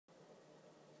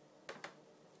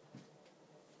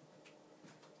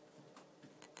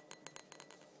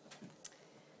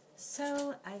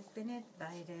So I've been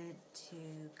invited to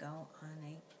go on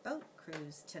a boat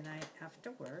cruise tonight after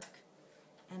work,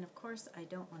 and of course I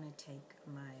don't want to take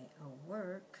my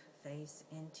work face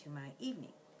into my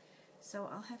evening, so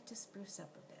I'll have to spruce up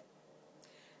a bit.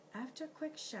 After a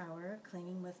quick shower,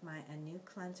 cleaning with my new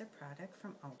cleanser product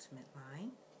from Ultimate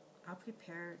line, I'll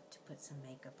prepare to put some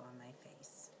makeup on my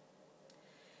face.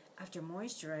 After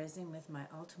moisturizing with my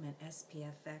Ultimate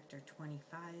SPF Factor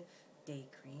 25 Day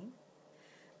Cream,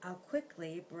 I'll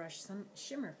quickly brush some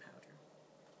shimmer powder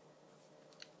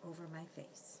over my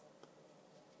face.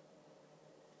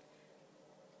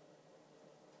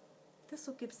 This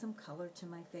will give some color to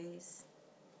my face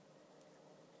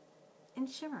and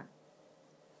shimmer.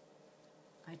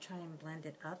 I try and blend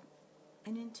it up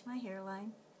and into my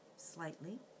hairline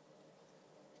slightly,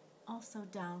 also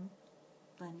down,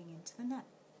 blending into the neck.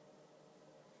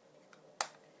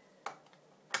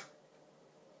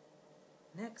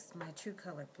 Next, my True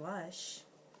Color blush,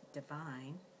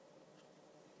 Devine.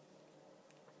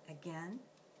 Again,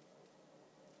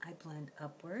 I blend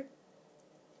upward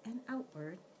and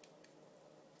outward,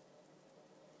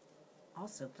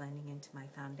 also blending into my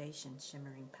foundation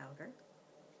shimmering powder.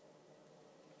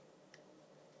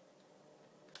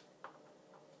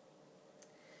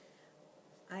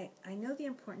 I know the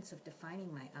importance of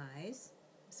defining my eyes,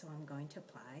 so I'm going to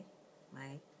apply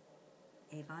my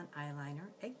Avon Eyeliner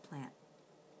Eggplant,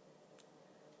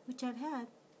 which I've had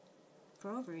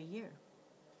for over a year.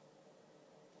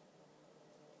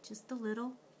 Just a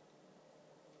little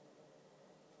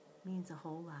means a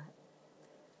whole lot.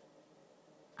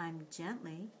 I'm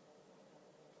gently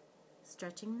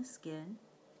stretching the skin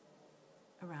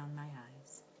around my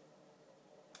eyes.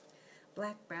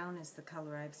 Black brown is the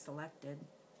color I've selected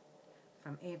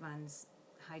from Avon's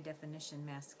High Definition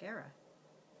Mascara,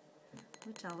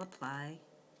 which I'll apply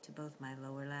to both my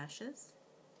lower lashes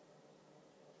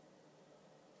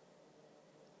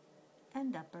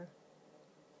and upper.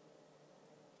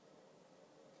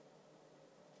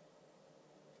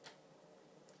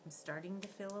 I'm starting to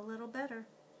feel a little better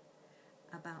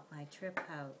about my trip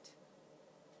out.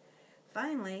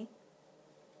 Finally,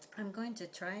 I'm going to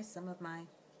try some of my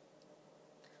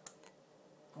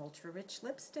Ultra Rich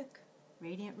Lipstick,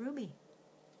 Radiant Ruby.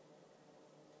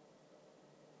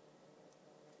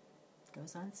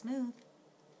 Goes on smooth.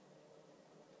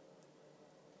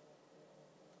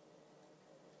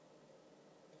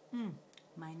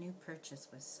 My new purchase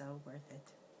was so worth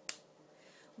it.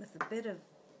 With a bit of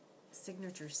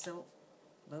Signature Silk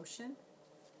lotion,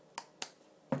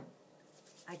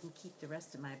 I can keep the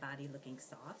rest of my body looking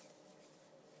soft,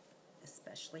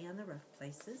 especially on the rough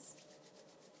places.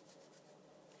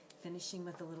 Finishing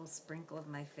with a little sprinkle of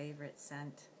my favorite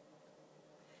scent,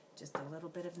 just a little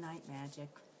bit of Night Magic.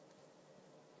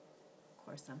 Of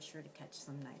course, I'm sure to catch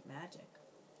some Night Magic.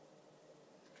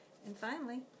 And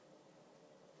finally,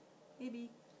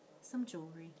 maybe some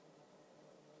jewelry.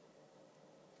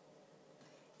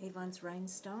 Avon's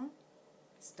Rhinestone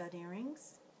stud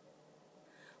earrings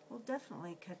will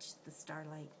definitely catch the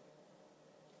starlight.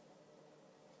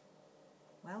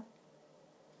 Well,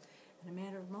 in a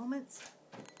matter of moments,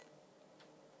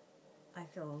 I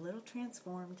feel a little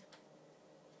transformed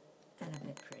and a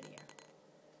bit prettier.